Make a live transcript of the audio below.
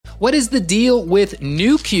What is the deal with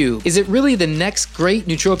Noocube? Is it really the next great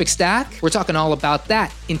nootropic stack? We're talking all about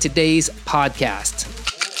that in today's podcast.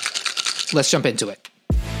 Let's jump into it.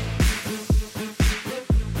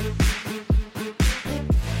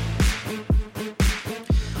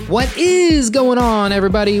 What is going on,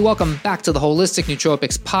 everybody? Welcome back to the Holistic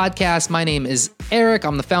Nootropics podcast. My name is Eric.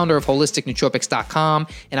 I'm the founder of holisticnootropics.com,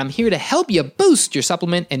 and I'm here to help you boost your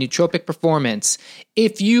supplement and nootropic performance.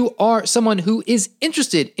 If you are someone who is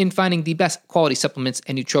interested in finding the best quality supplements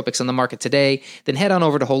and nootropics on the market today, then head on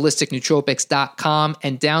over to holisticnootropics.com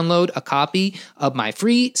and download a copy of my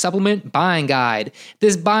free supplement buying guide.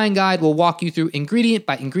 This buying guide will walk you through ingredient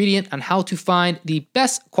by ingredient on how to find the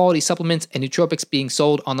best quality supplements and nootropics being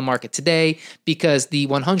sold on the market today, because the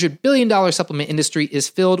 $100 billion supplement industry is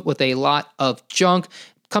filled with a lot of junk.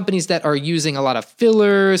 Companies that are using a lot of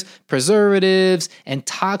fillers, preservatives, and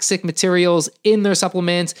toxic materials in their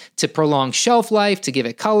supplements to prolong shelf life, to give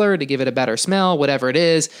it color, to give it a better smell, whatever it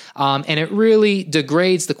is. And it really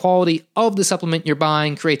degrades the quality of the supplement you're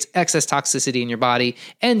buying, creates excess toxicity in your body,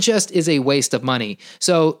 and just is a waste of money.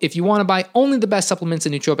 So if you want to buy only the best supplements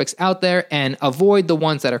and nootropics out there and avoid the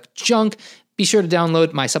ones that are junk, be sure to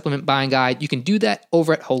download my supplement buying guide. You can do that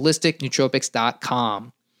over at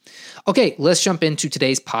holisticnootropics.com. Okay, let's jump into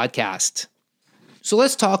today's podcast. So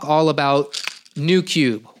let's talk all about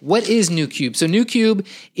Noocube. What is Noocube? So Noocube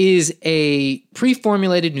is a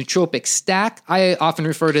pre-formulated nootropic stack. I often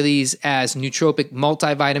refer to these as nootropic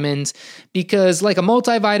multivitamins because, like a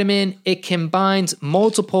multivitamin, it combines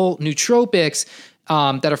multiple nootropics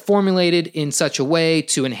that are formulated in such a way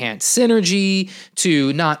to enhance synergy,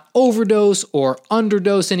 to not overdose or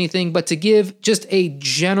underdose anything, but to give just a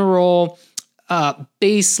general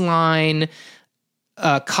baseline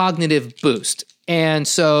cognitive boost. And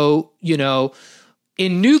so,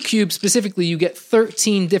 in Noocube specifically, you get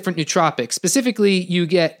 13 different nootropics. Specifically, you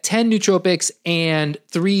get 10 nootropics and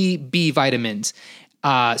 3 B vitamins.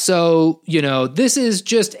 This is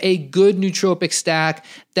just a good nootropic stack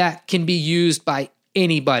that can be used by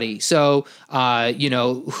anybody. So,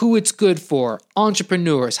 who it's good for: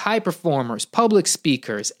 entrepreneurs, high performers, public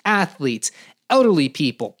speakers, athletes, elderly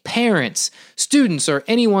people, parents, students, or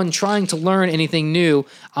anyone trying to learn anything new,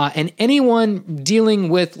 and anyone dealing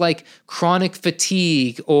with like chronic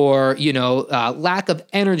fatigue or, lack of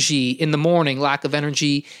energy in the morning, lack of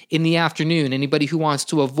energy in the afternoon, anybody who wants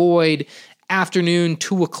to avoid afternoon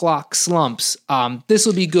 2 o'clock slumps. This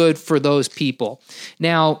will be good for those people.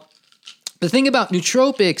 Now, the thing about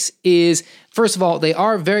nootropics is, first of all, they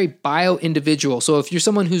are very bio-individual. So if you're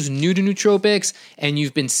someone who's new to nootropics and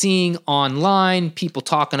you've been seeing online people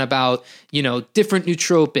talking about, different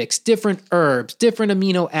nootropics, different herbs, different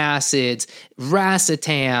amino acids,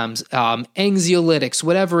 racetams, anxiolytics,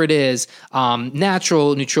 whatever it is,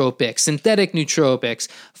 natural nootropics, synthetic nootropics,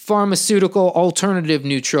 pharmaceutical alternative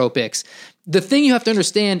nootropics, the thing you have to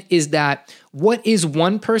understand is that what is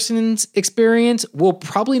one person's experience will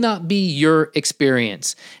probably not be your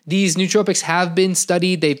experience. These nootropics have been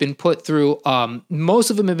studied. They've been put through, all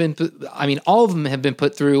of them have been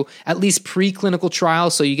put through at least preclinical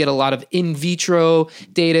trials. So you get a lot of in vitro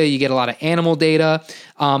data, you get a lot of animal data.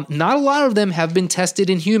 Not a lot of them have been tested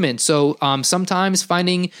in humans. So sometimes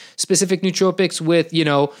finding specific nootropics with,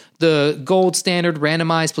 the gold standard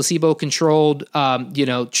randomized placebo-controlled,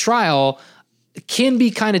 trial can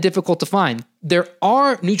be kind of difficult to find. There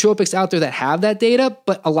are nootropics out there that have that data,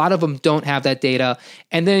 but a lot of them don't have that data.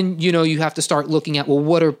 And then, you have to start looking at,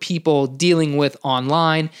 what are people dealing with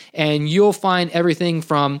online? And you'll find everything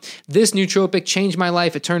from this nootropic changed my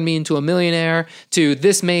life, it turned me into a millionaire, to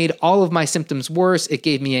this made all of my symptoms worse. It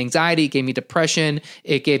gave me anxiety, it gave me depression,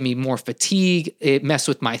 it gave me more fatigue, it messed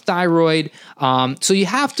with my thyroid. So you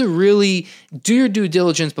have to really do your due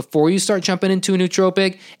diligence before you start jumping into a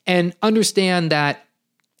nootropic and understand that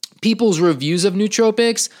people's reviews of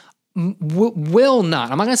nootropics will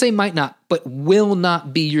not, I'm not going to say might not, but will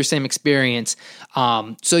not be your same experience.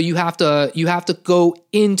 So you have to go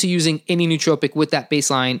into using any nootropic with that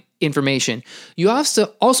baseline information. You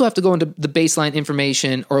also have to go into the baseline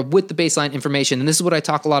information, or with the baseline information, and this is what I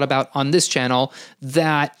talk a lot about on this channel,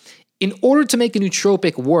 that in order to make a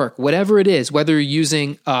nootropic work, whatever it is, whether you're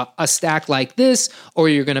using a stack like this, or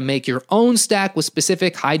you're going to make your own stack with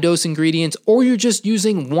specific high-dose ingredients, or you're just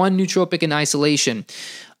using one nootropic in isolation,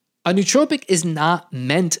 a nootropic is not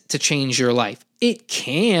meant to change your life. It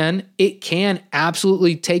can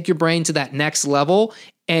absolutely take your brain to that next level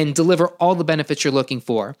and deliver all the benefits you're looking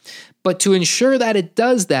for. But to ensure that it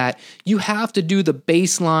does that, you have to do the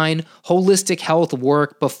baseline holistic health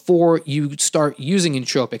work before you start using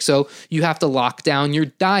nootropics. So you have to lock down your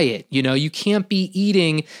diet. You can't be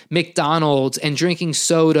eating McDonald's and drinking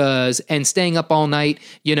sodas and staying up all night,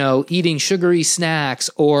 eating sugary snacks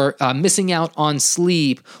or missing out on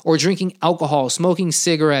sleep or drinking alcohol, smoking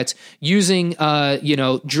cigarettes, using,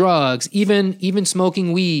 drugs, even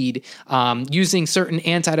smoking weed, using certain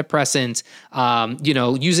antidepressants,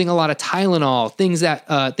 using a lot of Tylenol, things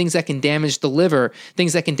that can damage the liver,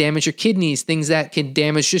 things that can damage your kidneys, things that can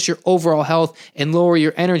damage just your overall health and lower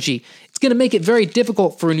your energy. It's going to make it very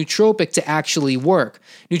difficult for a nootropic to actually work.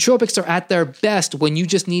 Nootropics are at their best when you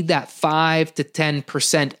just need that 5 to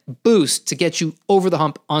 10% boost to get you over the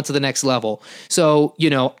hump onto the next level. So,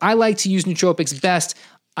 I like to use nootropics best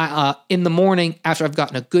in the morning after I've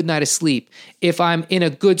gotten a good night of sleep. If I'm in a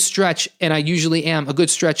good stretch, and I usually am, a good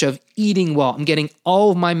stretch of eating well, I'm getting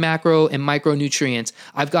all of my macro and micronutrients.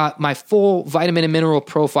 I've got my full vitamin and mineral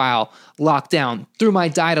profile locked down through my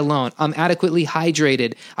diet alone. I'm adequately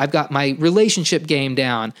hydrated. I've got my relationship game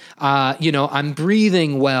down. I'm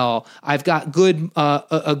breathing well. I've got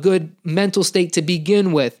a good mental state to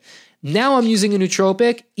begin with. Now I'm using a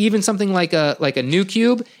nootropic, even something like a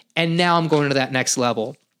Noocube, and now I'm going to that next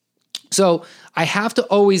level. So I have to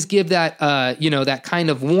always give that, that kind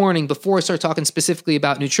of warning before I start talking specifically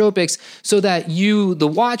about nootropics, so that you, the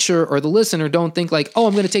watcher or the listener, don't think like, oh,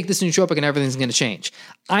 I'm going to take this nootropic and everything's going to change.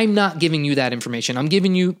 I'm not giving you that information. I'm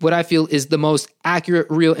giving you what I feel is the most accurate,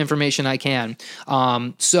 real information I can.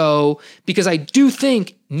 Because I do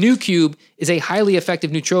think Noocube is a highly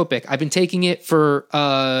effective nootropic. I've been taking it for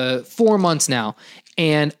 4 months now,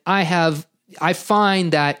 and I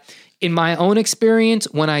find that in my own experience,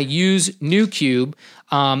 when I use Noocube,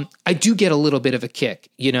 I do get a little bit of a kick.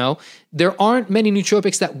 There aren't many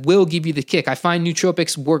nootropics that will give you the kick. I find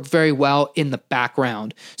nootropics work very well in the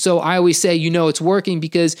background. So I always say, it's working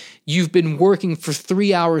because you've been working for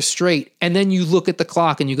 3 hours straight, and then you look at the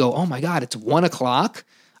clock and you go, oh my God, it's 1 o'clock.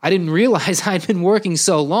 I didn't realize I'd been working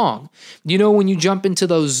so long. When you jump into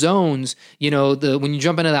those zones, when you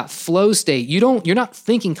jump into that flow state, you're not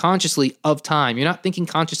thinking consciously of time. You're not thinking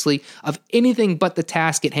consciously of anything but the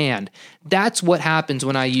task at hand. That's what happens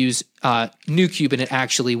when I use Noocube and it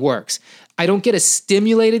actually works. I don't get a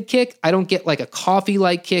stimulated kick. I don't get like a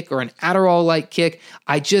coffee-like kick or an Adderall-like kick.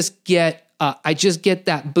 I just get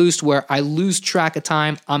that boost where I lose track of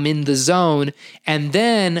time. I'm in the zone, and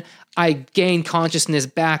then I gain consciousness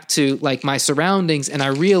back to like my surroundings, and I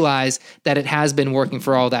realize that it has been working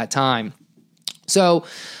for all that time. So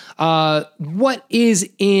what is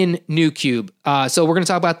in Noocube? So we're going to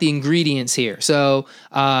talk about the ingredients here. So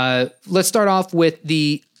let's start off with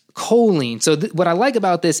the choline. So what I like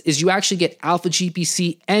about this is you actually get alpha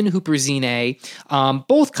GPC and huperzine A,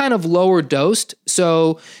 both kind of lower dosed.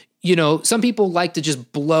 So some people like to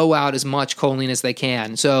just blow out as much choline as they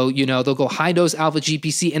can. So, they'll go high dose alpha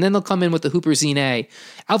GPC, and then they'll come in with the huperzine A.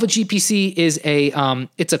 Alpha GPC is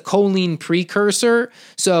it's a choline precursor.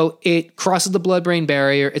 So it crosses the blood-brain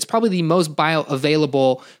barrier. It's probably the most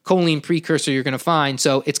bioavailable choline precursor you're going to find.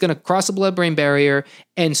 So it's going to cross the blood-brain barrier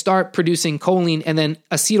and start producing choline and then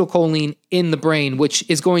acetylcholine in the brain, which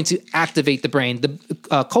is going to activate the brain. The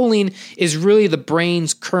choline is really the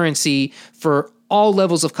brain's currency for all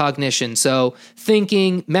levels of cognition. So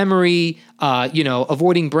thinking, memory,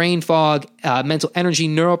 avoiding brain fog, mental energy,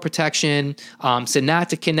 neuroprotection,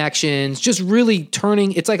 synaptic connections, just really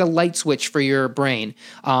turning, it's like a light switch for your brain.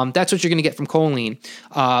 That's what you're going to get from choline,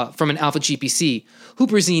 from an alpha GPC.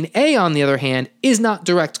 Huperzine A, on the other hand, is not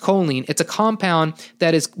direct choline. It's a compound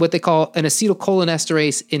that is what they call an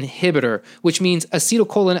acetylcholinesterase inhibitor, which means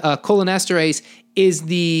acetylcholinesterase is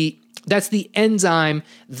that's the enzyme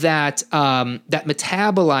that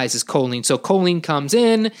metabolizes choline. So choline comes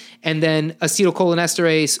in, and then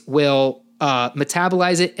acetylcholinesterase will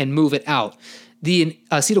metabolize it and move it out. The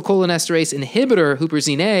acetylcholinesterase inhibitor,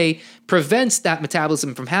 huperzine A, prevents that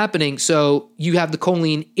metabolism from happening. So you have the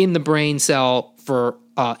choline in the brain cell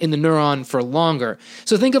in the neuron for longer.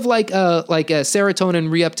 So think of like a serotonin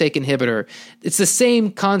reuptake inhibitor. It's the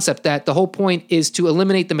same concept, that the whole point is to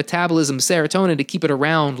eliminate the metabolism of serotonin to keep it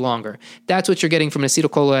around longer. That's what you're getting from an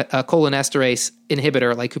acetylcholinesterase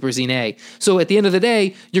inhibitor like huperzine A. So at the end of the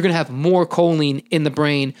day, you're going to have more choline in the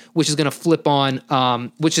brain, which is going to flip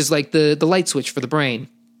on, which is like the light switch for the brain.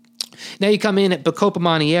 Now you come in at Bacopa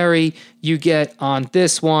monnieri, you get on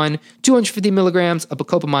this one 250 milligrams of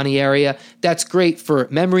Bacopa monnieri. That's great for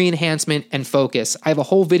memory enhancement and focus. I have a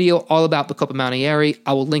whole video all about Bacopa monnieri.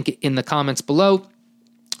 I will link it in the comments below.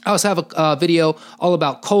 I also have a video all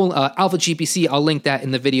about alpha GPC. I'll link that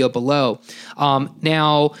in the video below.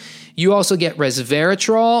 Now, you also get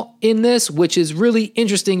resveratrol in this, which is really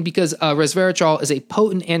interesting because resveratrol is a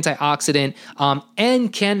potent antioxidant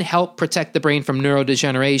and can help protect the brain from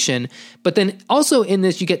neurodegeneration. But then also in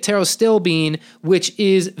this, you get pterostilbene, which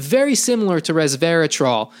is very similar to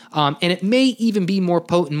resveratrol, and it may even be more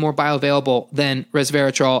potent, more bioavailable than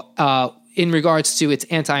resveratrol in regards to its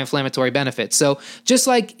anti-inflammatory benefits. So just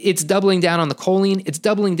like it's doubling down on the choline, it's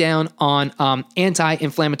doubling down on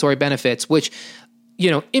anti-inflammatory benefits, which,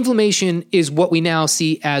 inflammation is what we now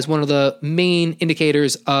see as one of the main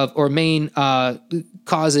indicators of, or main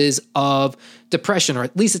causes of depression, or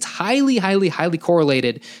at least it's highly, highly, highly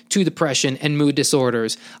correlated to depression and mood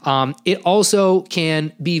disorders. It also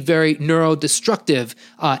can be very neurodestructive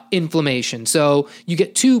inflammation. So you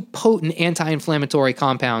get two potent anti-inflammatory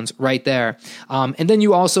compounds right there. And then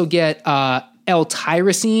you also get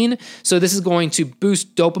L-tyrosine. So this is going to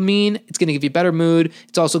boost dopamine. It's going to give you better mood.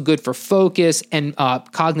 It's also good for focus and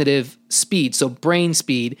cognitive speed, so brain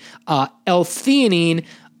speed. L-theanine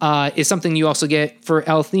is something you also get. For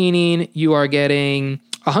L-theanine, you are getting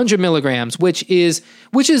 100 milligrams, which is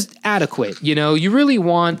adequate. You really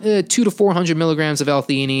want 200 to 400 milligrams of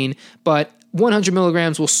L-theanine, but 100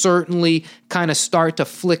 milligrams will certainly kind of start to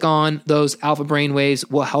flick on those alpha brain waves,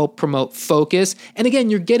 will help promote focus. And again,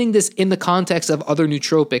 you're getting this in the context of other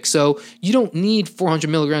nootropics. So you don't need 400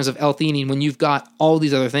 milligrams of L-theanine when you've got all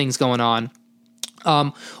these other things going on.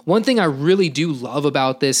 One thing I really do love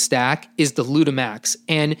about this stack is the Lutamax.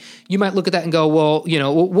 And you might look at that and go, well,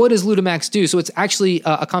 what does Lutamax do? So it's actually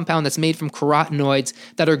a compound that's made from carotenoids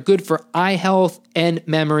that are good for eye health and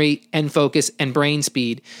memory and focus and brain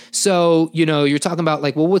speed. So, you're talking about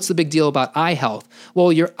like, well, what's the big deal about eye health?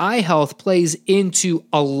 Well, your eye health plays into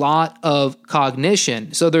a lot of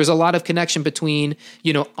cognition. So there's a lot of connection between,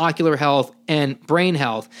 ocular health and brain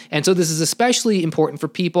health. And so this is especially important for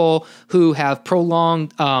people who have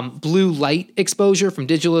prolonged blue light exposure from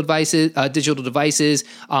digital devices.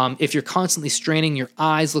 If you're constantly straining your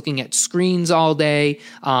eyes looking at screens all day,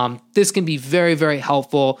 this can be very, very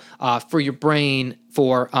helpful for your brain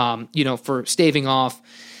for staving off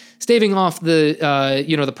the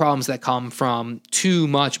the problems that come from too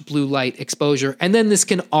much blue light exposure. And then this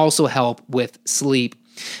can also help with sleep.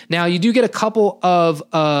 Now, you do get a couple of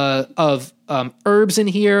herbs in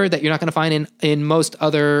here that you're not going to find in most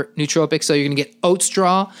other nootropics. So you're going to get oat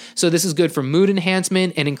straw. So this is good for mood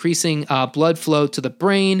enhancement and increasing blood flow to the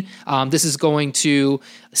brain. This is going to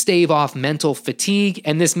stave off mental fatigue.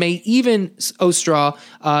 And this oat straw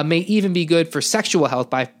may even be good for sexual health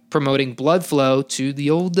by promoting blood flow to the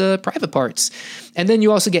old private parts. And then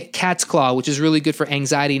you also get cat's claw, which is really good for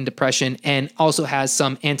anxiety and depression, and also has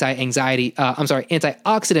some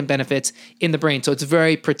antioxidant benefits in the brain. So it's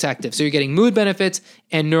very protective. So you're getting mood benefits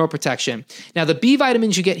and neuroprotection. Now, the B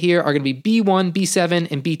vitamins you get here are going to be B1,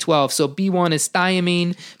 B7, and B12. So B1 is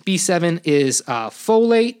thiamine, B7 is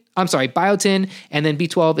biotin, and then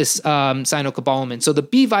B12 is cyanocobalamin. So the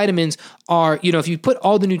B vitamins are, if you put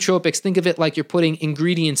all the nootropics, think of it like you're putting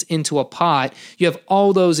ingredients into a pot. You have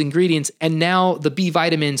all those ingredients, and now the B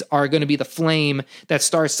vitamins are going to be the flame that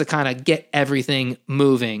starts to kind of get everything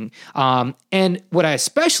moving. And what I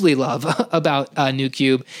especially love about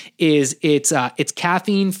Noocube is it's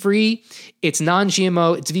caffeine free, it's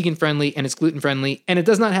non-GMO, it's vegan friendly, and it's gluten friendly, and it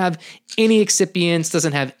does not have any excipients,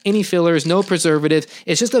 doesn't have any fillers, no preservatives.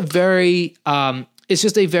 It's just a very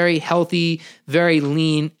healthy, very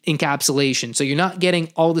lean encapsulation. So you're not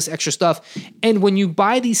getting all this extra stuff. And when you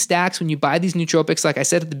buy these stacks, when you buy these nootropics, like I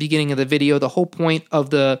said at the beginning of the video, the whole point of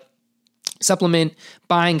the supplement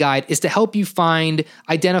buying guide is to help you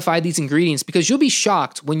identify these ingredients, because you'll be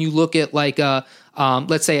shocked when you look at like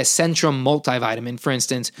let's say a Centrum multivitamin, for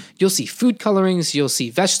instance. You'll see food colorings, you'll see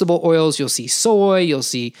vegetable oils, you'll see soy, you'll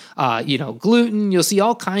see gluten, you'll see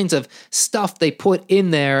all kinds of stuff they put in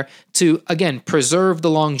there to, again, preserve the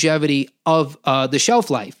longevity of the shelf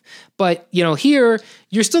life. But, here,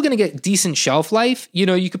 you're still going to get decent shelf life.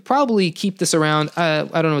 You could probably keep this around, I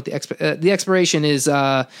don't know what the expiration is,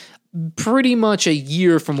 pretty much a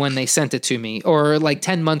year from when they sent it to me, or like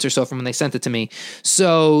 10 months or so from when they sent it to me.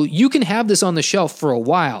 So you can have this on the shelf for a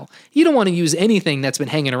while. You don't want to use anything that's been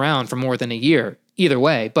hanging around for more than a year either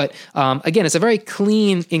way. But again, it's a very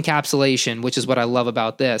clean encapsulation, which is what I love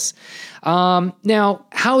about this. Now,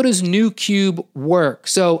 how does Noocube work?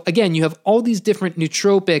 So again, you have all these different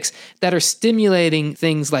nootropics that are stimulating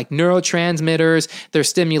things like neurotransmitters. They're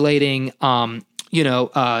stimulating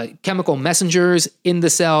chemical messengers in the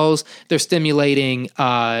cells. They're stimulating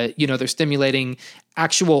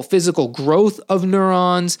actual physical growth of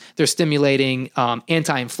neurons. They're stimulating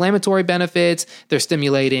anti-inflammatory benefits. They're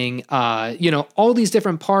stimulating, all these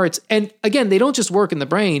different parts. And again, they don't just work in the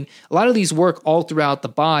brain. A lot of these work all throughout the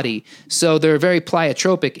body. So they're very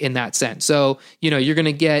pleiotropic in that sense. So, you're going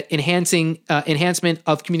to get enhancement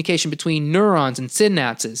of communication between neurons and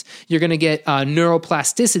synapses. You're going to get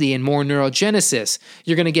neuroplasticity and more neurogenesis.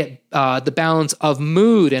 You're going to get the balance of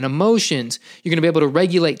mood and emotions. You're going to be able to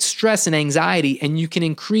regulate stress and anxiety, and you can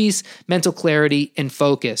increase mental clarity and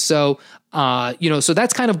focus. So, so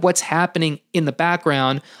that's kind of what's happening in the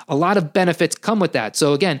background. A lot of benefits come with that.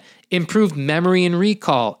 So again, improved memory and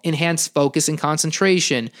recall, enhanced focus and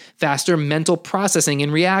concentration, faster mental processing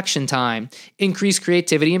and reaction time, increased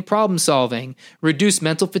creativity and problem solving, reduced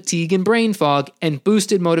mental fatigue and brain fog, and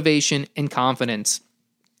boosted motivation and confidence.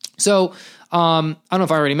 So, I don't know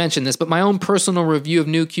if I already mentioned this, but my own personal review of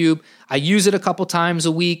Noocube, I use it a couple times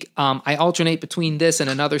a week. I alternate between this and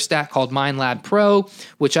another stack called MindLab Pro,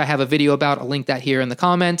 which I have a video about. I'll link that here in the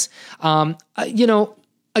comments.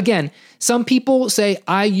 Again, some people say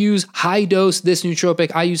I use high dose this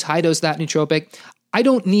nootropic, I use high dose that nootropic. I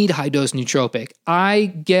don't need high dose nootropic.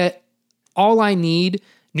 I get all I need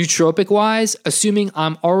nootropic wise, assuming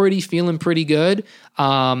I'm already feeling pretty good.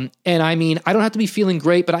 And I mean, I don't have to be feeling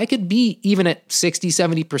great, but I could be even at 60,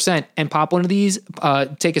 70% and pop one of these,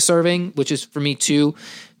 take a serving, which is for me two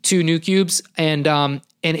Noocubes,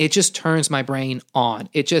 and it just turns my brain on.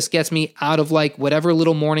 It just gets me out of like whatever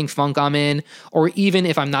little morning funk I'm in, or even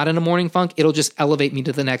if I'm not in a morning funk, it'll just elevate me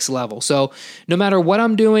to the next level. So no matter what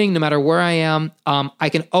I'm doing, no matter where I am, I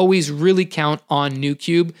can always really count on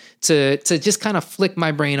Noocube to just kind of flick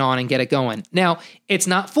my brain on and get it going. Now, it's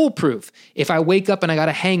not foolproof. If I wake up and I got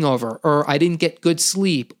a hangover, or I didn't get good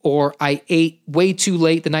sleep, or I ate way too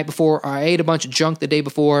late the night before, or I ate a bunch of junk the day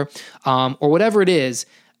before, or whatever it is,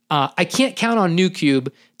 I can't count on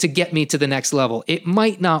Noocube to get me to the next level. It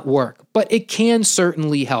might not work, but it can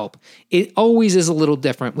certainly help. It always is a little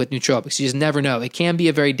different with nootropics. You just never know. It can be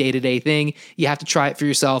a very day-to-day thing. You have to try it for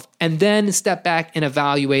yourself and then step back and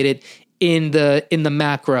evaluate it in the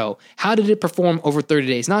macro. How did it perform over 30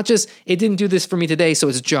 days? Not just, it didn't do this for me today, so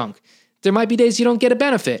it's junk. There might be days you don't get a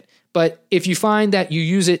benefit. But if you find that you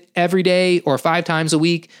use it every day or 5 times a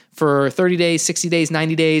week for 30 days, 60 days,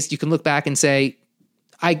 90 days, you can look back and say,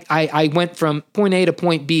 I went from point A to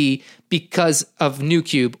point B because of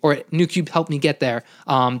Noocube, or Noocube helped me get there,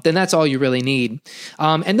 then that's all you really need.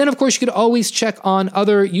 And then, of course, you could always check on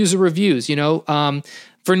other user reviews.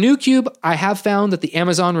 For Noocube, I have found that the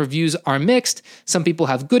Amazon reviews are mixed. Some people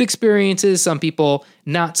have good experiences, some people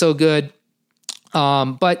not so good.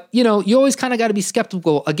 But you always kind of got to be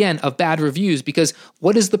skeptical again of bad reviews, because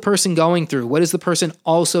what is the person going through? What is the person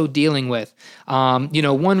also dealing with? One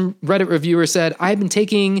Reddit reviewer said, I've been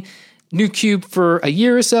taking Noocube for a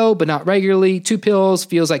year or so, but not regularly. 2 pills,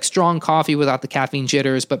 feels like strong coffee without the caffeine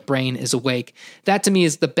jitters, but brain is awake. That to me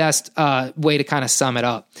is the best way to kind of sum it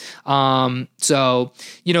up. So,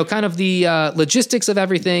 kind of the logistics of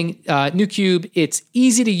everything. Noocube, it's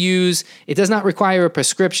easy to use. It does not require a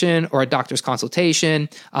prescription or a doctor's consultation.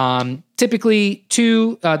 Typically,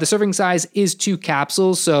 the serving size is 2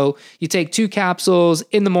 capsules. So you take 2 capsules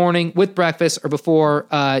in the morning with breakfast or before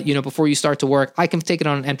you start to work. I can take it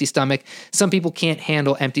on an empty stomach. Some people can't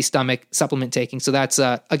handle empty stomach supplement taking. So that's,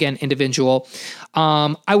 again, individual.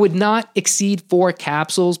 I would not exceed 4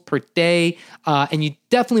 capsules per day. And you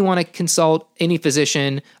definitely want to consult any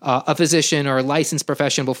physician, a physician or a licensed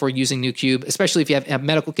professional before using Noocube, especially if you have a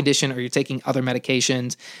medical condition or you're taking other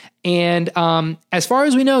medications. And as far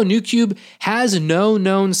as we know, Noocube has no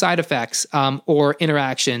known side effects or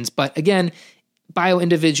interactions. But again,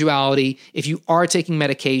 bioindividuality. If you are taking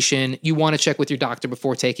medication, you want to check with your doctor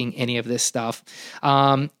before taking any of this stuff.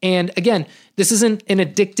 And again, this isn't an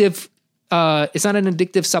addictive it's not an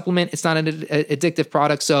addictive supplement. It's not an addictive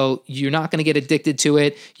product. So you're not going to get addicted to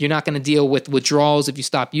it. You're not going to deal with withdrawals if you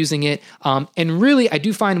stop using it. And really, I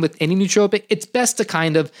do find with any nootropic, it's best to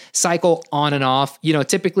kind of cycle on and off.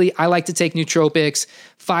 Typically I like to take nootropics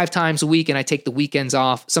 5 times a week and I take the weekends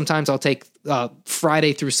off. Sometimes I'll take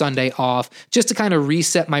Friday through Sunday off just to kind of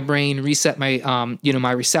reset my brain, reset my,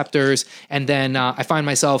 my receptors. And then I find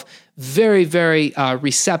myself very, very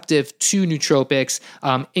receptive to nootropics,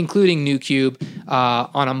 including Noocube,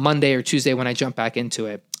 on a Monday or Tuesday when I jump back into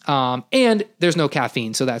it. And there's no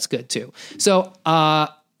caffeine, so that's good too. So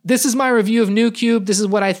this is my review of Noocube. This is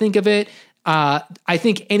what I think of it. I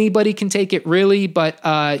think anybody can take it really, but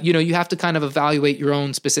you have to kind of evaluate your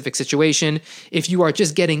own specific situation. If you are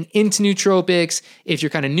just getting into nootropics, if you're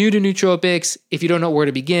kind of new to nootropics, if you don't know where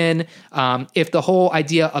to begin, if the whole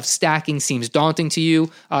idea of stacking seems daunting to you,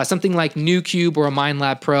 something like Noocube or a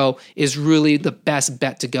MindLab Pro is really the best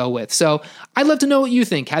bet to go with. So I'd love to know what you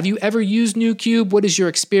think. Have you ever used Noocube? What is your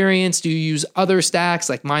experience? Do you use other stacks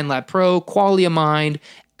like MindLab Pro, Quality of Mind,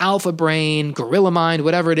 Alpha Brain, Gorilla Mind,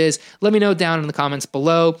 whatever it is? Let me know down in the comments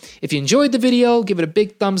below. If you enjoyed the video, give it a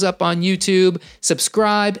big thumbs up on YouTube,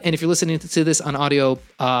 subscribe, and if you're listening to this on audio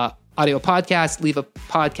podcast, leave a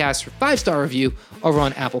podcast or 5-star review over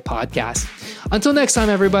on Apple Podcasts. Until next time,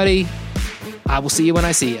 everybody, I will see you when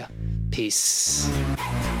I see you. Peace.